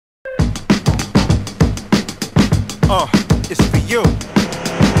It's for you.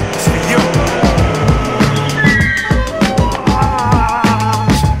 It's for you.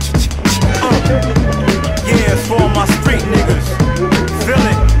 Yeah, it's for all my street niggas. Feel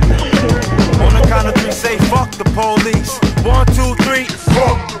it. On the count of three, say fuck the police. 1, 2, 3.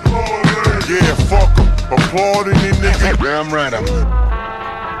 Fuck the police. Yeah, fuck them. Applauding these niggas. Damn right,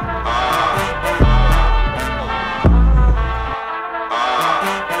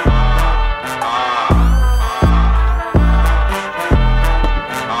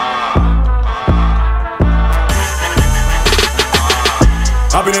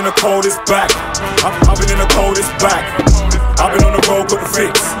 I've been in the coldest back. I've been in the coldest back. I've been on the road with the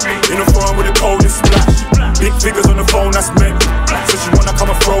fix. In the front with the coldest splash. Big figures on the phone, that's meant. So she wanna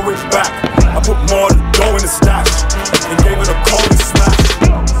come and throw it back. I put more to go in the stash and gave her the coldest smash.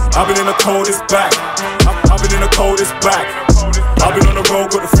 I've been in the coldest back. I've been in the coldest back. I've been on the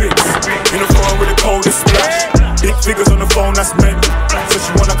road with the fix. In the front with the coldest splash. Big figures on the phone, that's meant. So she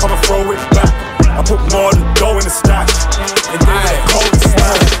wanna come and throw it back. I put more to go in the stash and gave her the coldest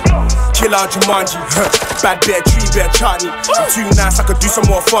smash. Killer Jumanji, bad bear, tree bear, chutney. I'm too nice, I could do some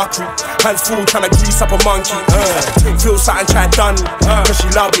more fuckery. Hands full, tryna grease up a monkey. Feel something, try and done me. Cause she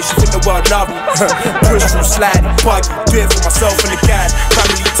love it, she think the world love me. Push through, slide, buggy. Do it for myself and the gang.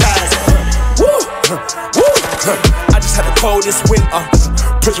 Family ties. Woo, woo. I just had the coldest winter.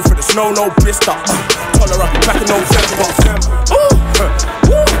 Pushing for the snow, no blister. Told her I'll be back in November.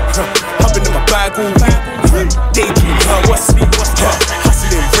 I've been in my bag all week. Daydream, what's sleep?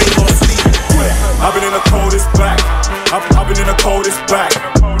 Hustling, rain on sleep. I've been in the coldest back. I've been in the coldest back.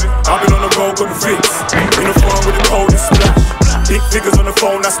 I've been on the road with the fix. In the front with the coldest splash. Big figures on the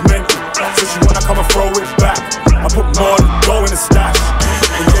phone, that's mental. So she wanna come and throw it back. I put more to go in the stash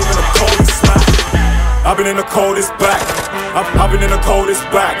and gave her the coldest smash. I've been in the coldest back. I've been in the coldest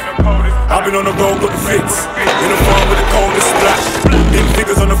back. I've been on the road with the fix. In the front with the coldest splash. Big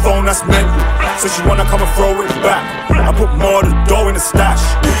figures on the phone, that's mental. So she wanna come and throw it back. I put more to go in the stash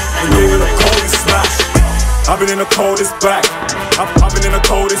and gave her the coldest smash. I've been in the coldest back. I've been in the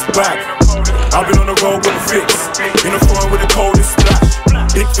coldest back. I've been on the road with the fix. In the front with the coldest splash.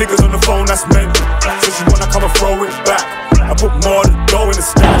 Big figures on the phone, that's mental. So she wanna come and throw it back. I put more to go in the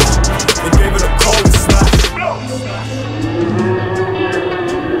stash and gave her the coldest smash.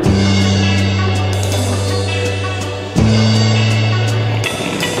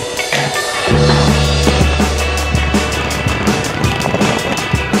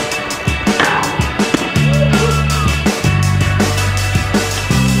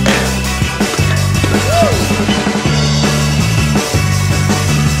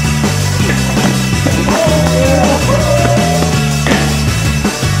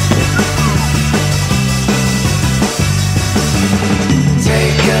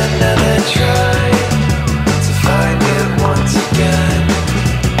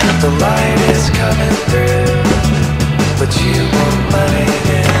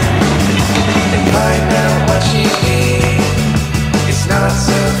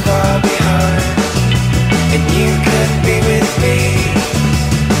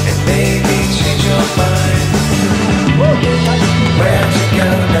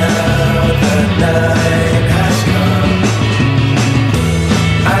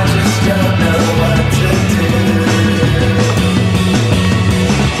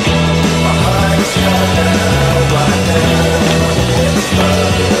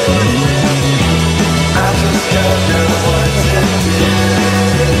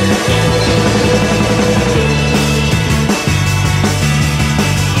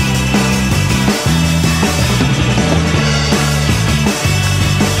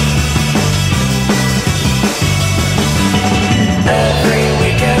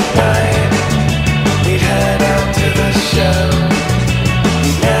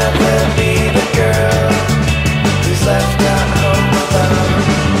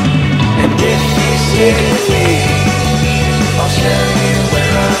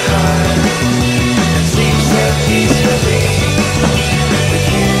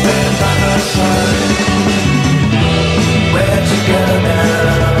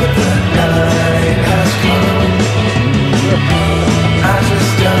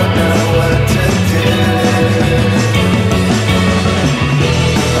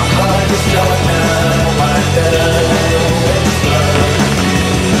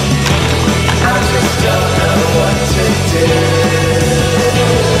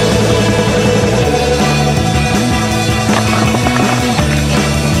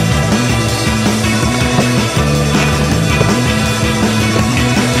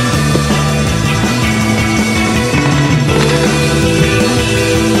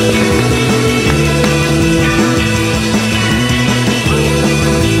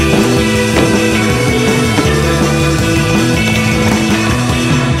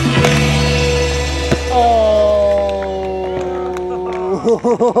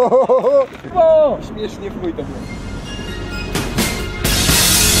 Śmiesznie w chuj to było.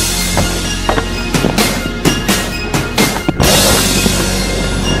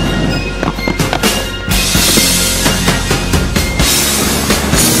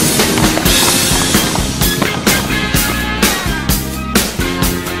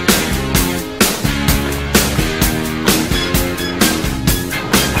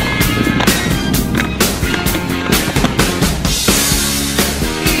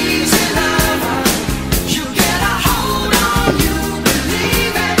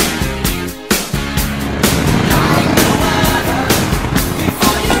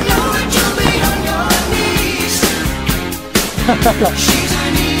 She's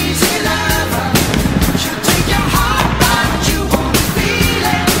an easy lover. She'll take your heart, but you won't feel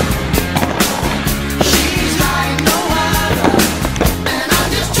it. She's like no other, and I'm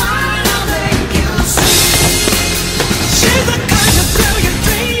just trying to make you see. She's the kind of girl you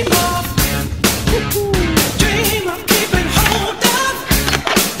dream of. Dream of keeping hold of.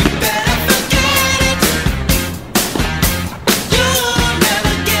 You better forget it. You'll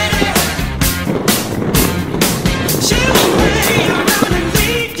never get it. She will bring you around.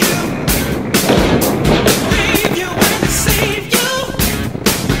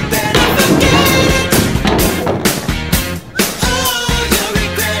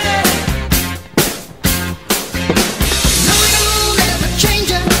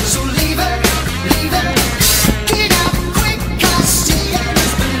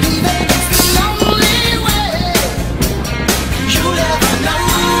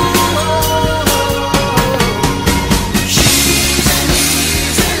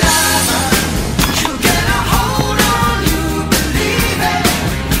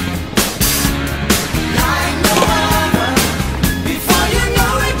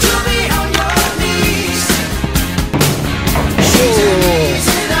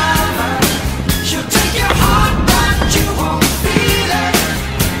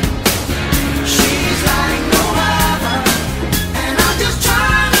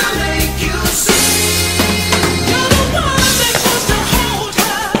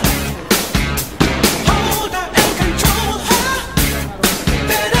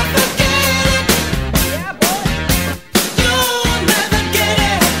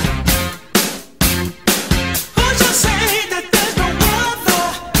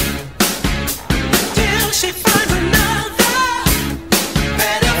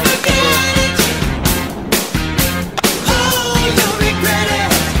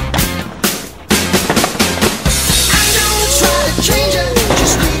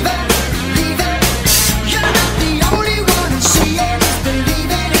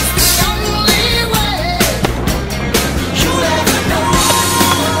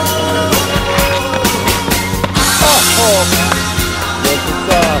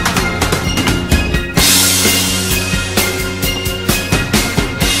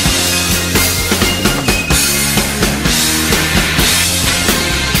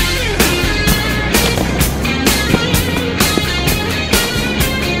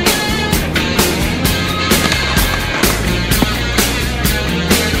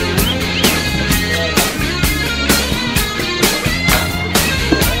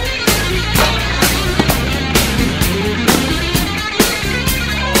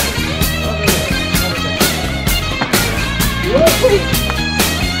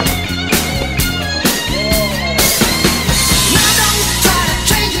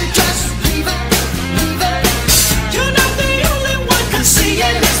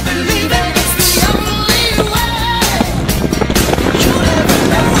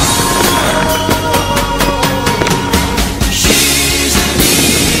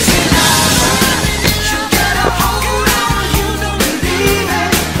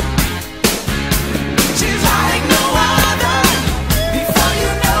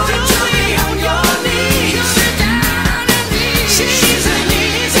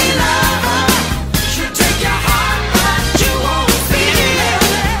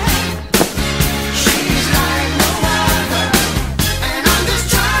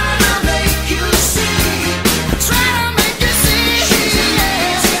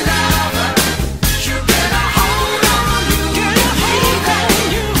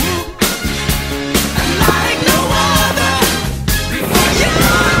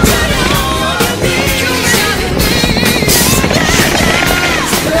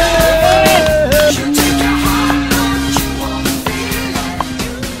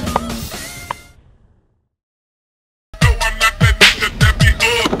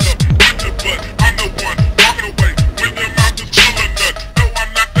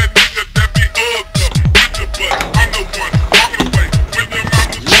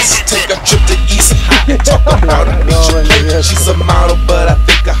 take a trip to East High. Talk about a bitch. She's a model, but I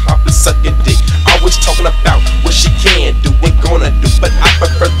think I hop and sucking dick. Always talking about what she can do and gonna do, but I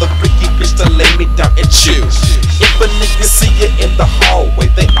prefer the freaky bitch to lay me down and chill. If a nigga see you in the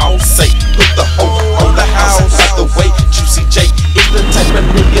hallway, they all say, put the hoe on the house. Out the way, Juicy J is the type of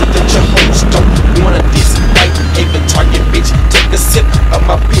nigga that your hoes don't wanna diss. Right, even target bitch, take a sip of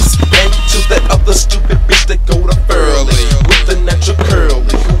my piss. And to that other stupid bitch that go to Furley with the natural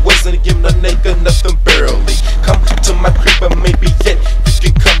curly, who wasn't giving a nigga nothing barely. Come to my crib and maybe yet you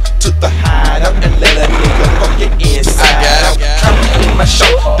can come to the hideout and let a nigga fuck your inside out. Come in my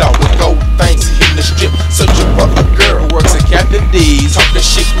show, dog with gold things, hitting the strip, searching for a girl who works at Captain D's. Talking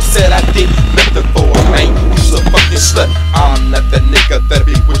shit, who said I did nothing for a man. Who's a fucking slut? I'm not the nigga that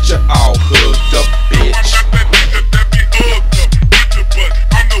be with you all hooked up, bitch.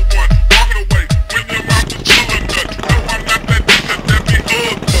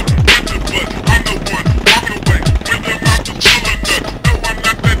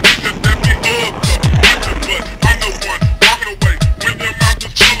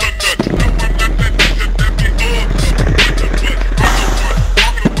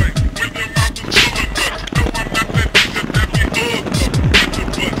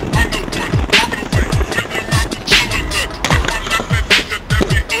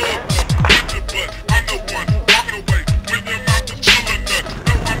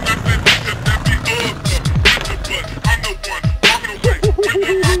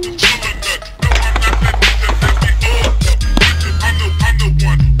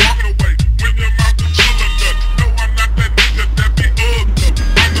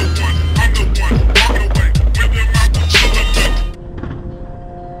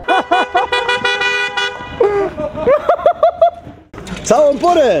 Całą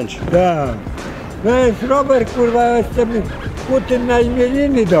poręcz! Tak. No jest Robert, kurwa, jestem Putin na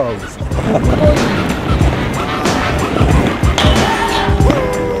imieniny dał.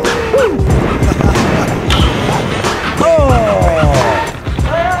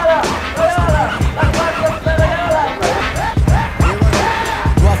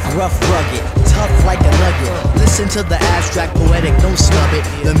 Rough, rugged, tough like a nugget. Listen to the abstract, poetic, don't snub it.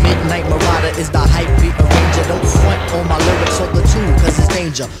 The Midnight Marauder is the hype beat arranger. Don't front on my lyrics or the tune, cause it's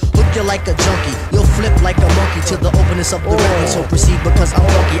danger. Hook you like a junkie, you'll flip like a monkey to the openness of the record. So proceed because I'm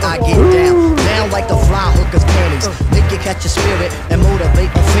funky, I get down like the fly hooker's panties. Make you catch your spirit and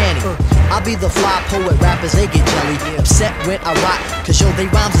motivate a fanny. I'll be the fly poet, rappers they get jelly. Upset when I rock, cause yo, they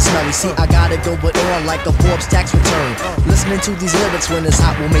rhymes are smelly. See, I gotta go but on like a Forbes tax return. Listening to these lyrics when it's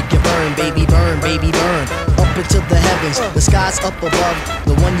hot will make you burn, baby, burn, baby, burn. Up into the heavens, the skies up above.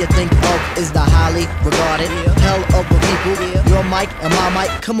 The one you think of is the highly regarded hell of a people. Your mic and my mic,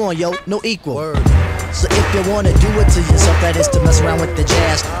 come on yo, no equal. So if you wanna do it to yourself, that is to mess around with the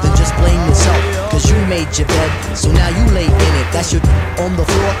jazz, then just blame yourself, cause you made your bed, so now you lay in it. That's your on the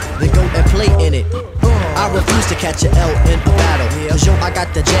floor, then go and play in it. I refuse to catch an L in a battle, cause yo, I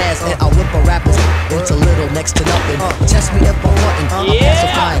got the jazz, and I whip a rappers into little next to nothing. Test me if I'm wanting, I'm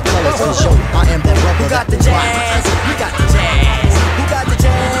falsifying colors, cause yo, I am that rubber. Who got the jazz? Who got the jazz? Who got the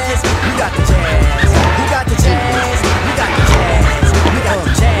jazz? Who got the jazz? Who got the jazz? Who got the jazz? We got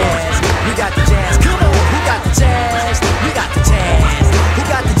the jazz. We got the jazz. Come on, who got the jazz? We got the jazz. Who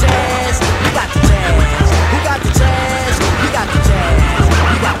got the jazz? We got the jazz. Who got the jazz? We got the jazz.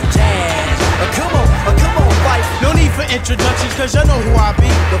 We got the jazz. Come on, wife. No need for introductions, cause you know who I be.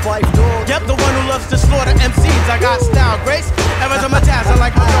 The wife dog. Yep, the one who loves to slaughter MCs. I got style, grace, erythemataz. I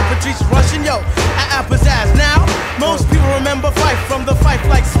like my girl Patrice Russian, yo, at pizzazz. Now, most people remember Fife from the Fife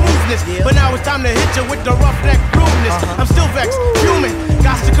like smoothness, but now it's time to hit you with the roughneck rudeness. I'm still vexed, fuming,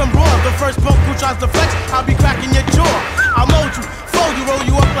 got to come raw. The first punk who tries to flex, I'll be cracking your jaw. I'll mold you, fold you, roll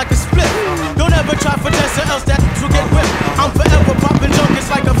you up like a split. Don't ever try for this or else that will get whipped. I'm forever popping junk,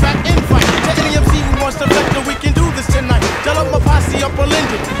 it's like a fat invite. To any MC who wants to flex, we can do this tonight. Tell up my posse up on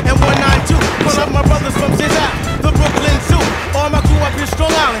Linden and 192. Pull up my brothers from Zizak, the Brooklyn Zoo. All my crew up in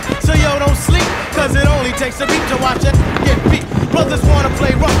Strong Island, so yo don't sleep, cause it only takes a beat to watch it get beat. Brothers wanna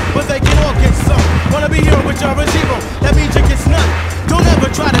play rough, but they can all get some. Wanna be here with your zero, that means you get none. Don't ever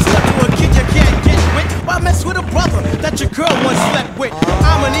try to step to a kid you can't get with. Why mess with a brother that your girl once slept with?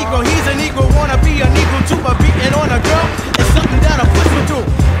 I'm a Negro, he's a Negro, wanna be a Negro too. But beating on a girl is something that'll push me through.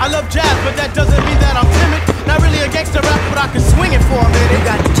 I love jazz, but that doesn't mean that I'm timid. Not really a gangster rap, but I can swing it for a minute. We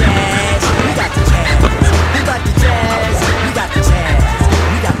got the jazz, we got the jazz, we got the jazz, we got the jazz,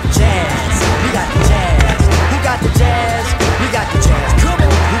 we got the jazz, we got the jazz, who got the jazz, we got the jazz, come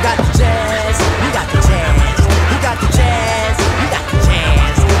on, who got the jazz, we got the jazz, who got the jazz, we got the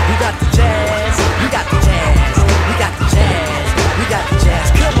jazz, who got the jazz, we got the jazz, we got the jazz, we got the jazz,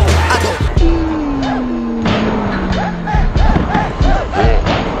 come on.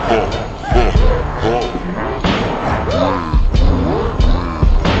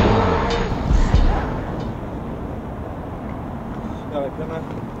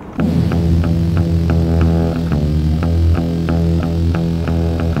 stronę.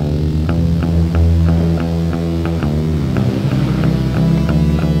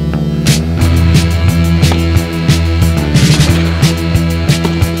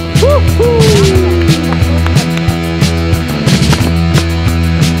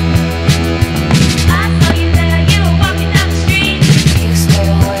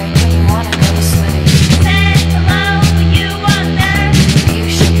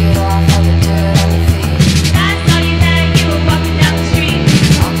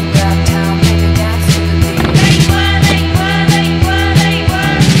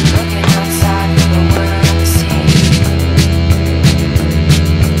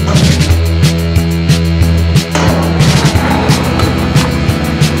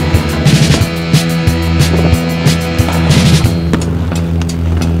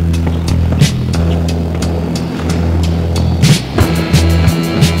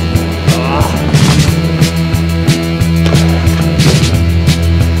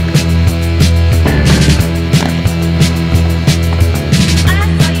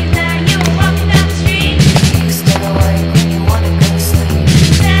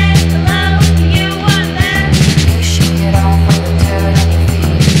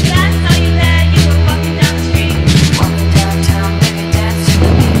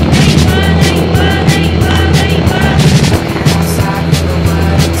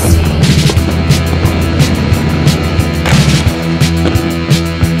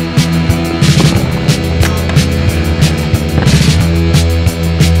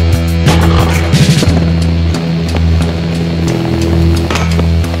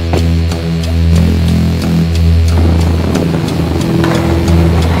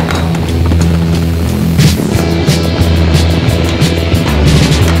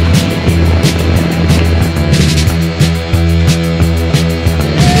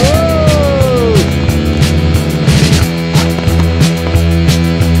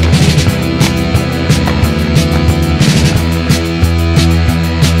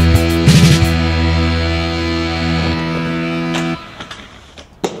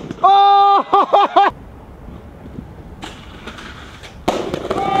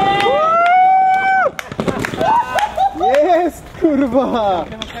 Jest, kurwa!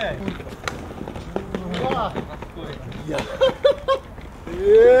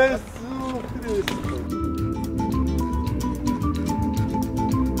 Jezu Chryste!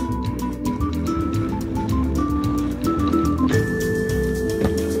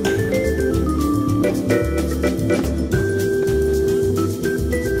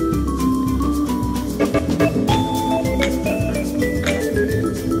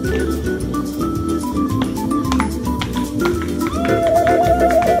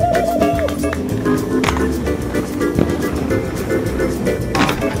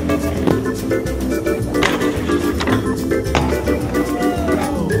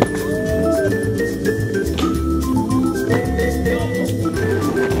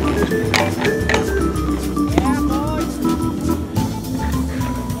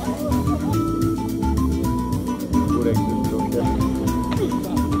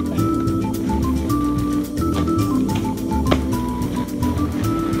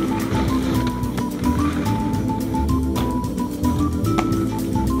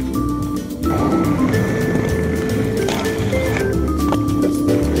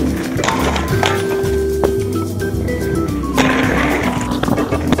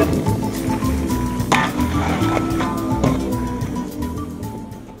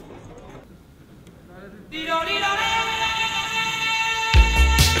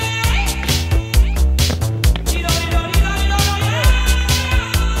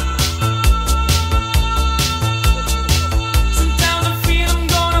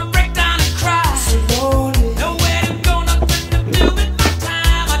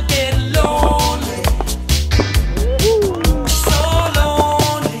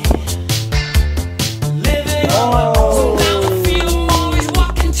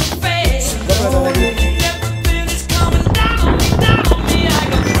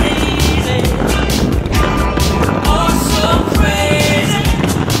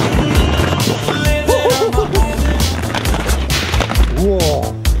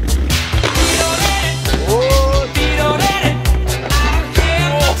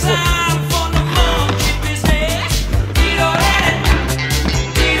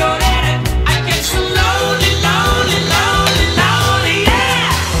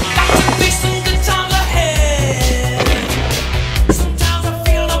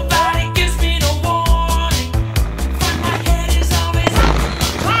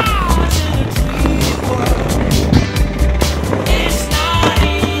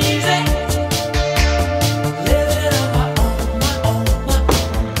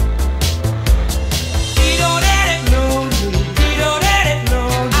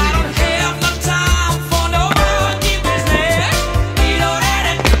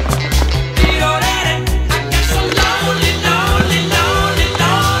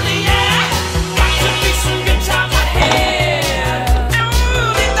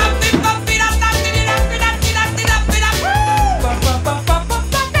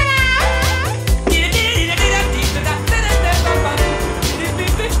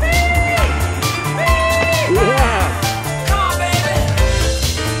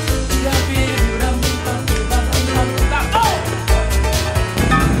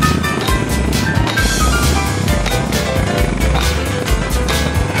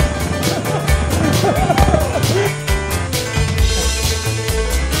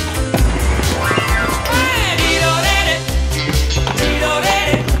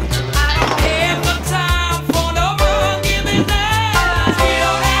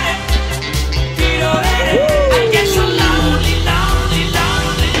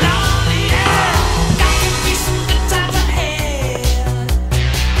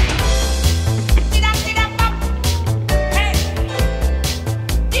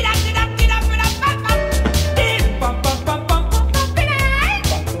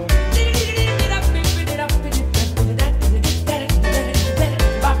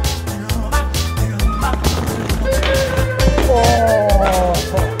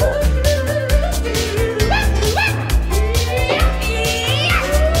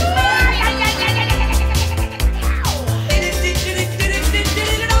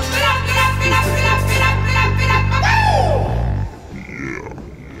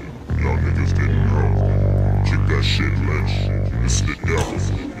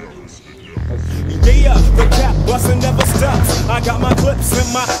 Glocks and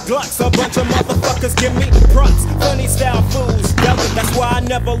my Glocks, a bunch of motherfuckers give me props. Funny style fools, that's why I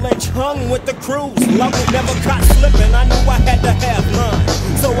never lynch hung with the crews. Love it, never caught slipping, I knew I had to have mine.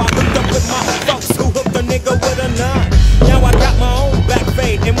 So I hooked up with my folks who hooked a nigga with a 9. Now I got my own back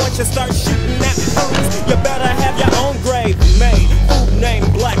fade, and once you start shooting at fools, you better have your own grave made. Food named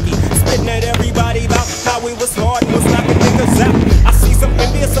Blackie, spitting at everybody about how we was hard and was knocking niggas out. I see some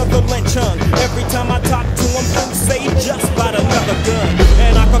envious of the lynch hung. Every time I talk to him, fools say he just bought another gun,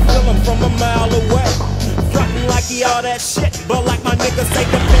 and I can feel him from a mile away. Frontin' like he all that shit, but like my niggas say,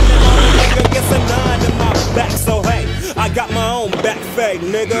 depending on the nigga gets a 9 in my back. So hey, I got my own back fade,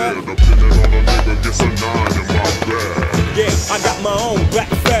 nigga. Yeah, depending on the nigga gets a 9 in my bag. Yeah, I got my own back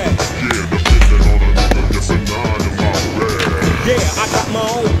fade. Yeah, depending on the nigga gets a 9 in my bag. Yeah, I got my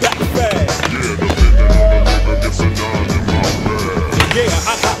own back fade. Yeah, depending on the nigga gets a 9 in my bag. Yeah, I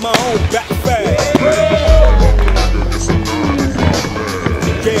got my own back fade.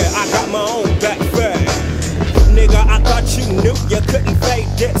 Yeah, I got my own back fade. Nigga, I thought you knew you couldn't fake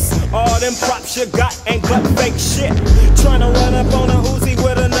this. All them props you got ain't but fake shit. Tryna run up on a Uzi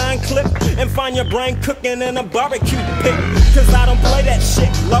with a 9 clip and find your brain cooking in a barbecue pit. Cause I don't play that shit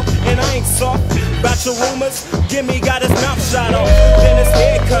low and I ain't soft. About your rumors, Gimme got his mouth shot off, then his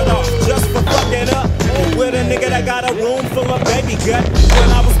head cut off just for fucking up with a nigga that got a room full of baby gut. When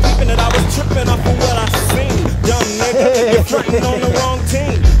I was peeping it, I was tripping off of what I seen. Dumb nigga, you're frontin' on the wrong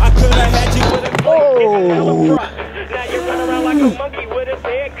team. I coulda had you with a now you run around like a monkey with his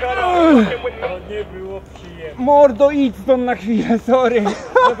head cut off. Mordo, idź stąd na chwilę, sorry.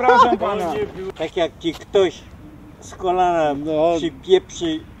 Przepraszam pana. Tak jak ci ktoś z kolana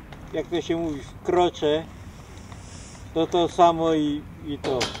przypieprzy, jak to się mówi, w krocze, to samo i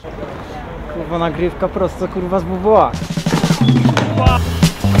to. Kurwa, nagrywka prosto, kurwa, z WWA.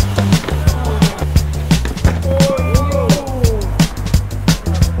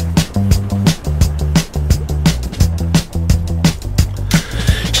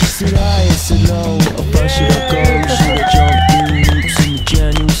 Low, a bunch of goals, she would jump through hoops in the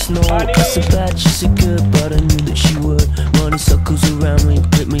January snow. I said bad, she said good, but I knew that she would. Money circles around me,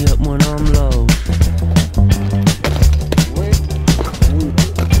 pick me up when I'm low.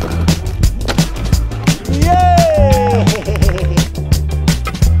 Yeah!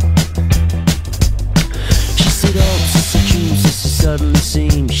 She said, oh, this is a dream, this is suddenly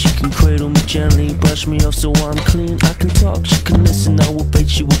seems. She can cradle me gently, brush me off so I'm clean. I can talk, she can listen, I will bait,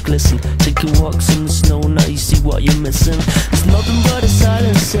 she will glisten. Taking walks in the snow, now you see what you're missing. There's nothing but a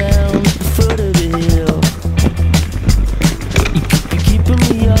silent sound at the foot of the hill. You could be keeping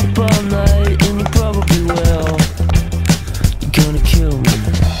me up all night, and you probably will. You're gonna kill me.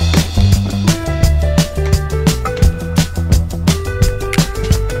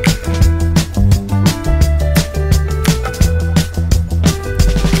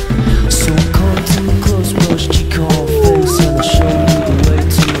 So come to me close, brush cheek on face, and I'll show you the way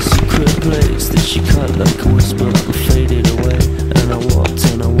to my secret place that she cut like a whisper, like I faded away. And I walked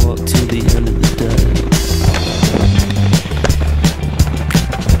till the end of the day.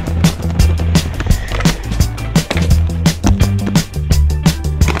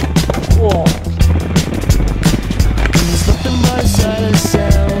 Whoa. There's nothing but a silent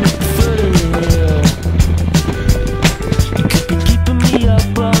sound at the foot of the hill. You could be keeping me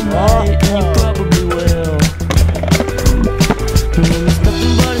up all night, and you probably will. And there's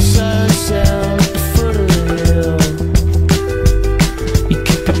nothing but a silent sound at the foot of the hill. You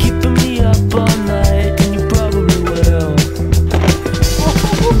could be keeping me up all night, and you probably will. There's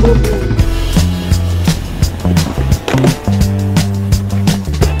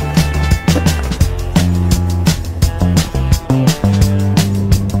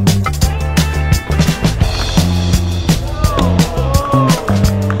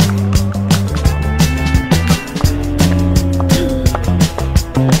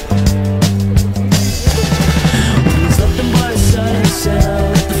nothing but a silent sound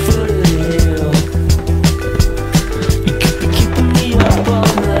at the foot of the hill. You could be keeping me up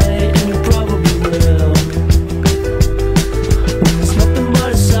all night, and you probably will. There's nothing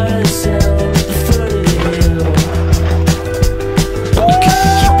but a silent sound at the foot of the hill. You could be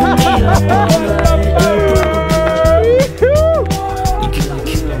keeping me up all night, and you probably will. You're gonna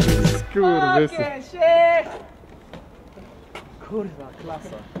kill me. Skurwysy. Kurwa,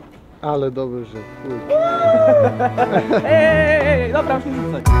 klasa. Ale dobry, że chuj. Ej, dobra, już nie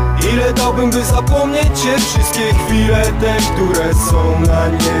rzucaj. Ile dałbym, by zapomnieć cię, wszystkie chwile te, które są na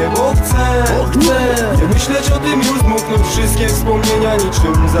nie, bo chcę nie myśleć o tym już, zmuknąć wszystkie wspomnienia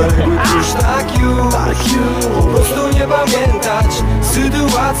niczym zaległy tuż, tak już po prostu nie pamiętać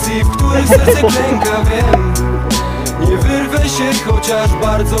sytuacji, w których serce klęka, wiem. Nie wyrwę się, chociaż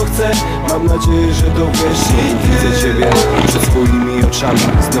bardzo chcę. Mam nadzieję, że dowiesz i widzę ciebie przed swoimi oczami.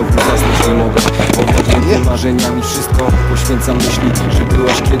 Znowu zasnąć nie mogę. Powodnymi marzeniami wszystko poświęcam myśli, że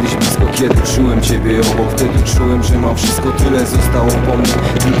byłaś kiedyś blisko, kiedy czułem ciebie obok. Wtedy czułem, że mam wszystko, tyle zostało po mnie.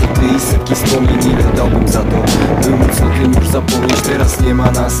 Tylko ty i setki wspomnień, ile dałbym za to, by móc o tym już zapomnieć. Teraz nie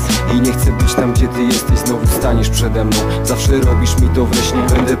ma nas i nie chcę być tam, gdzie ty jesteś. Znowu staniesz przede mną, zawsze robisz mi to we śnie.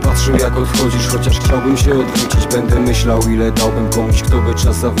 Będę patrzył, jak odchodzisz, chociaż chciałbym się odwrócić. Będę myślał, ile dałbym komuś, kto by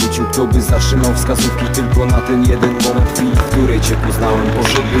czas zawrócił, kto by zatrzymał wskazówki tylko na ten jeden moment chwili, w której cię poznałem.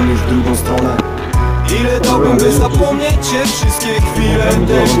 Poszedłbym już w drugą stronę. Ile dałbym, by zapomnieć cię, wszystkie chwile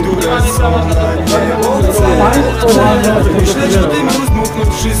te, które są na niebo. Chcę myśleć o tym,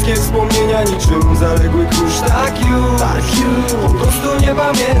 rozmuchnąć wszystkie wspomnienia niczym zaległy kurz. Tak już, po prostu nie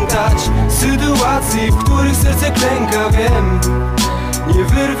pamiętać sytuacji, w których serce klęka, wiem. Nie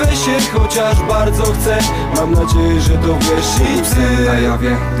wyrwę się, chociaż bardzo chcę. Mam nadzieję, że dowiesz i ty. Na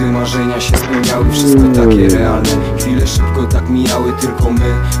jawie, gdy marzenia się spełniały, wszystko takie realne. Chwile szybko tak mijały, tylko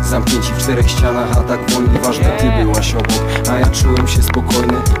my zamknięci w czterech ścianach, a tak wolniej ważne ty byłaś obok. A ja czułem się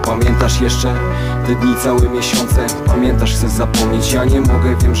spokojny, pamiętasz jeszcze te dni, całe miesiące? Pamiętasz, chcę zapomnieć, ja nie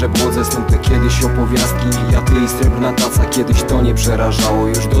mogę, wiem, że błodze są te kiedyś opowiastki. Ja ty i srebrna taca, kiedyś to nie przerażało.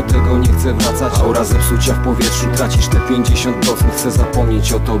 Już do tego nie chcę wracać. Aura zepsucia w powietrzu, tracisz te 50%. Chcę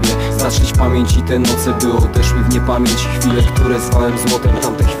zapomnieć o tobie, zatrzeć pamięci te noce, by odeszły w niepamięć. Chwile, które zwałem złotem,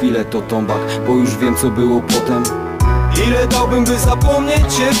 tamte chwile to tombak, bo już wiem, co było potem. Ile dałbym, by zapomnieć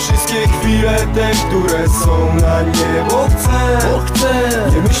cię, wszystkie chwile te, które są na niebo. Chcę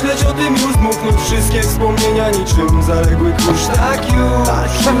nie myśleć o tym, już dmuchnąć wszystkie wspomnienia niczym zaległy kurz. Tak już,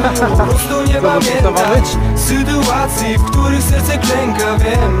 po prostu nie pamiętać sytuacji, w których serce klęka,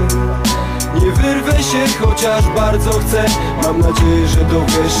 wiem. Nie wyrwę się, chociaż bardzo chcę. Mam nadzieję, że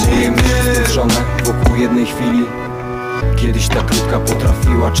dowiesz i ty. Wokół jednej chwili, kiedyś ta krótka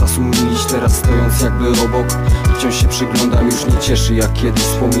potrafiła czas umilić. Teraz stojąc jakby obok, wciąż się przyglądam, już nie cieszy jak kiedyś.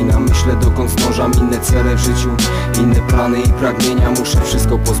 Wspominam, myślę dokąd zdążam, inne cele w życiu, inne plany i pragnienia. Muszę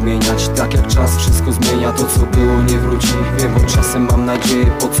wszystko pozmieniać, tak jak czas wszystko zmienia. To co było nie wróci, wiem, bo czasem mam nadzieję.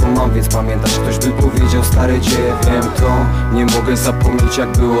 Po co mam więc pamiętać? Ktoś by powiedział stare dzieje. Wiem to, nie mogę zapomnieć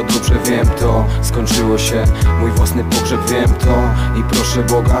jak było dobrze. Wiem to, skończyło się mój własny pogrzeb. Wiem to i proszę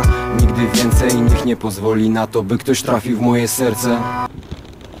Boga, nigdy więcej niech nie pozwoli na to, by ktoś trafił w moje serce.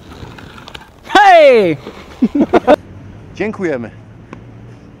 Hej! Dziękujemy.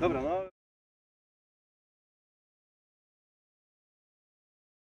 Dobra, no.